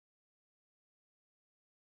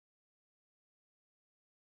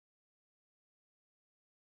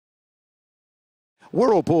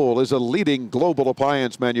Whirlpool is a leading global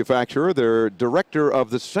appliance manufacturer. They're director of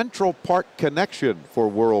the Central Park Connection for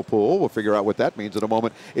Whirlpool. We'll figure out what that means in a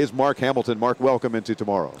moment. Is Mark Hamilton. Mark, welcome into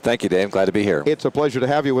Tomorrow. Thank you, Dave. Glad to be here. It's a pleasure to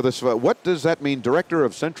have you with us. What does that mean, director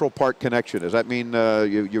of Central Park Connection? Does that mean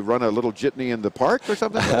you run a little jitney in the park or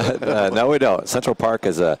something? No, we don't. Central Park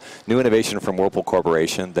is a new innovation from Whirlpool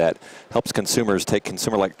Corporation that helps consumers take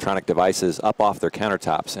consumer electronic devices up off their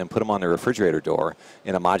countertops and put them on their refrigerator door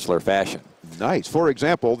in a modular fashion. Nice. For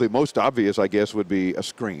example, the most obvious, I guess, would be a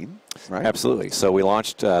screen, right? Absolutely. So we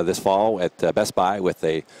launched this fall at Best Buy with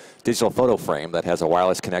a digital photo frame that has a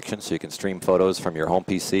wireless connection, so you can stream photos from your home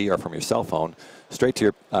PC or from your cell phone straight to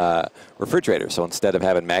your refrigerator. So instead of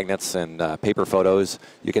having magnets and paper photos,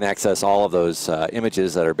 you can access all of those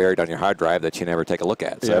images that are buried on your hard drive that you never take a look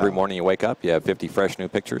at. So every morning you wake up, you have 50 fresh new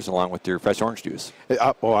pictures along with your fresh orange juice.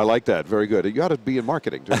 Oh, I like that. Very good. You ought to be in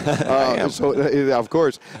marketing, too. Of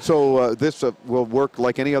course. So this will work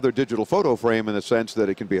like any other digital photo frame in the sense that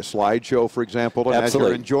it can be a slideshow, for example. And Absolutely. as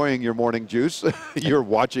you're enjoying your morning juice, you're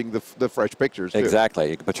watching the fresh pictures, too. Exactly.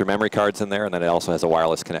 You can put your memory cards in there, and then it also has a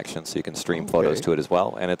wireless connection, so you can stream photos to it as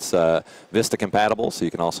well. And it's Vista compatible, so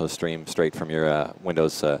you can also stream straight from your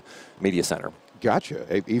Windows Media Center.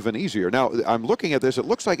 Gotcha. Even easier. Now, I'm looking at this. It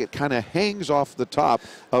looks like it kind of hangs off the top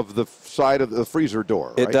of the side of the freezer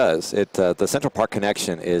door, right? It does. The Central Park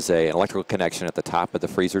connection is an electrical connection at the top of the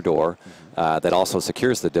freezer door that also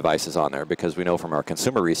secures the devices on there, because we know from our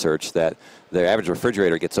consumer research that the average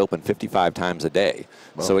refrigerator gets open 55 times a day.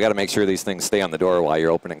 Well, so we got to make sure these things stay on the door while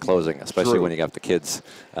you're opening and closing, especially when you got the kids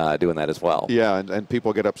doing that as well. Yeah, and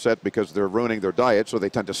people get upset because they're ruining their diet, so they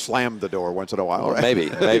tend to slam the door once in a while, right?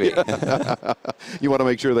 Maybe. You want to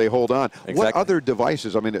make sure they hold on. Exactly. What other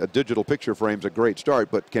devices? I mean, a digital picture frame's a great start,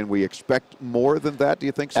 but can we expect more than that, do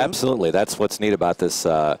you think so? Absolutely. That's what's neat about this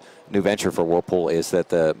new venture for Whirlpool, is that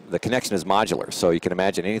the connection is modular. So you can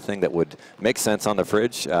imagine anything that would make sense on the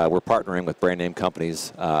fridge. We're partnering with brand name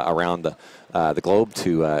companies around the globe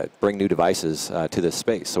to bring new devices to this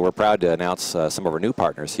space. So we're proud to announce some of our new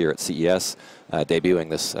partners here at CES debuting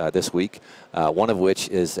this week, one of which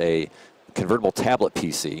is a convertible tablet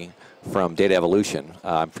PC from Data Evolution.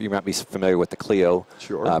 You might be familiar with the Clio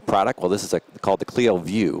product. Well, this is called the Clio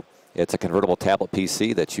View. It's a convertible tablet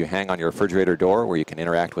PC that you hang on your refrigerator door where you can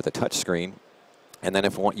interact with a touch screen. And then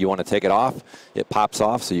if you want to take it off, it pops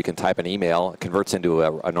off so you can type an email. It converts into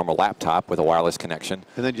a normal laptop with a wireless connection.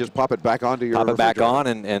 And then just pop it back onto your refrigerator. Pop it back on,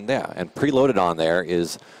 and preloaded on there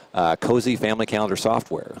is cozy family calendar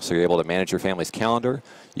software. So you're able to manage your family's calendar.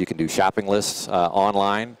 You can do shopping lists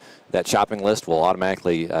online. That shopping list will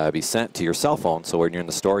automatically be sent to your cell phone, so when you're in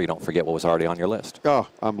the store, you don't forget what was already on your list. Oh,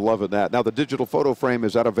 I'm loving that. Now, the digital photo frame,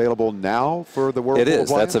 is that available now for the Whirlpool? It is.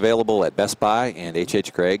 Appliance? That's available at Best Buy and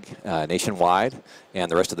H.H. Gregg nationwide, and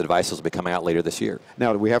the rest of the devices will be coming out later this year.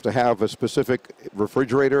 Now, do we have to have a specific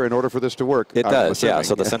refrigerator in order for this to work? It does, yeah.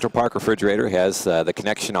 So the Central Park refrigerator has the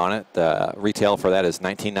connection on it. The retail for that is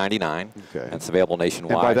 $19.99. Okay. And it's available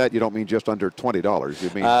nationwide. And by that, you don't mean just under $20. You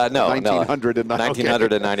mean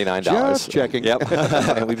 $1,999. Just checking. Yep.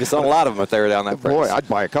 We've selling a lot of them if they were down that price. Boy, I'd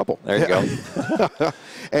buy a couple. There you go.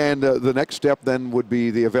 And the next step then would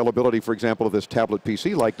be the availability, for example, of this tablet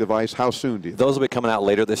PC-like device. How soon do you think? Those will be coming out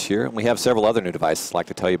later this year. And we have several other new devices I'd like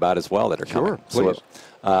to tell you about as well that are coming. Sure, please.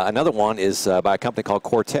 Another one is by a company called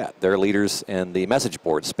Quartet. They're leaders in the message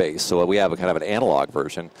board space. So we have a kind of an analog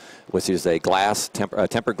version, which is a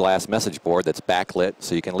tempered glass message board that's backlit.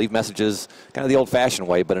 So you can leave messages kind of the old-fashioned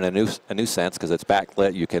way, but in a new sense, because it's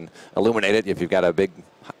backlit. You can illuminate it if you've got a big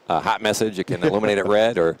hot message. You can illuminate it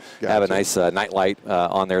red, or have a nice night light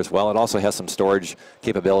on there as well. It also has some storage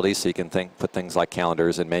capabilities, so you can put things like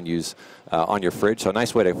calendars and menus on your fridge. So a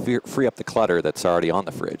nice way to free up the clutter that's already on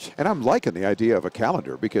the fridge. And I'm liking the idea of a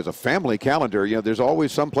calendar, because a family calendar, you know, there's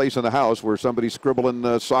always some place in the house where somebody's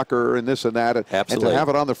scribbling soccer and this and that. Absolutely. And to have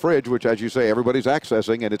it on the fridge, which, as you say, everybody's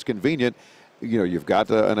accessing, and it's convenient. You know, you've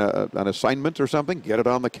got an assignment or something, get it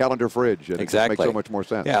on the calendar fridge. And exactly. It makes so much more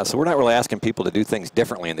sense. Yeah, so we're not really asking people to do things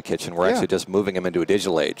differently in the kitchen. We're actually just moving them into a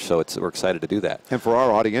digital age, so we're excited to do that. And for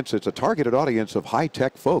our audience, it's a targeted audience of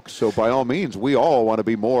high-tech folks. So by all means, we all want to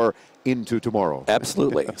be more into tomorrow.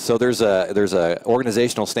 Absolutely. So there's a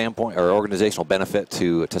organizational standpoint or organizational benefit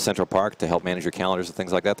to Central Park to help manage your calendars and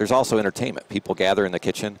things like that. There's also entertainment. People gather in the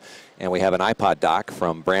kitchen, and we have an iPod dock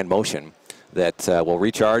from Brand Motion that will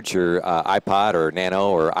recharge your iPod or Nano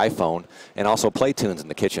or iPhone, and also play tunes in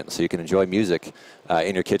the kitchen, so you can enjoy music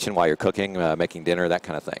in your kitchen while you're cooking, making dinner, that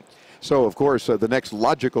kind of thing. So, of course, the next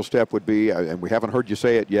logical step would be, and we haven't heard you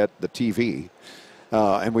say it yet, the TV.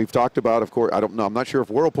 And we've talked about, of course, I don't know, I'm not sure if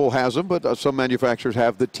Whirlpool has them, but some manufacturers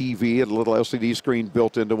have the TV and a little LCD screen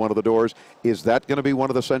built into one of the doors. Is that going to be one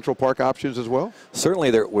of the Central Park options as well?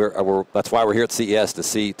 Certainly, that's why we're here at CES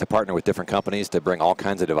to partner with different companies to bring all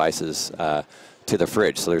kinds of devices to the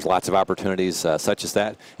fridge. So there's lots of opportunities such as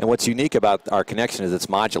that. And what's unique about our connection is it's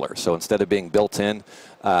modular. So instead of being built in,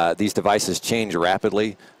 these devices change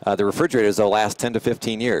rapidly. The refrigerators, they'll last 10 to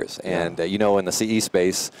 15 years. And you know, in the CE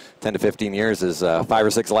space, 10 to 15 years is 5 or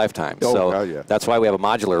 6 lifetimes. So that's why we have a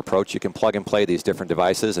modular approach. You can plug and play these different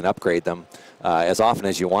devices and upgrade them as often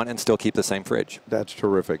as you want and still keep the same fridge. That's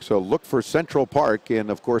terrific. So look for Central Park in,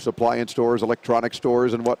 of course, appliance stores, electronic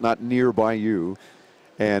stores, and whatnot nearby you.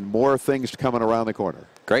 And more things coming around the corner.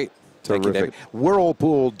 Great. Terrific.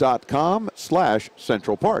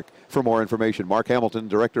 Whirlpool.com/Central Park. For more information, Mark Hamilton,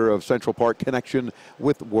 Director of Central Park Connection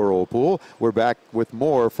with Whirlpool. We're back with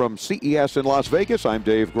more from CES in Las Vegas. I'm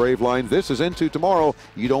Dave Graveline. This is Into Tomorrow.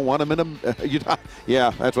 You don't want to miss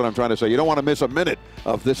yeah, that's what I'm trying to say. You don't want to miss a minute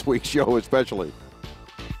of this week's show especially.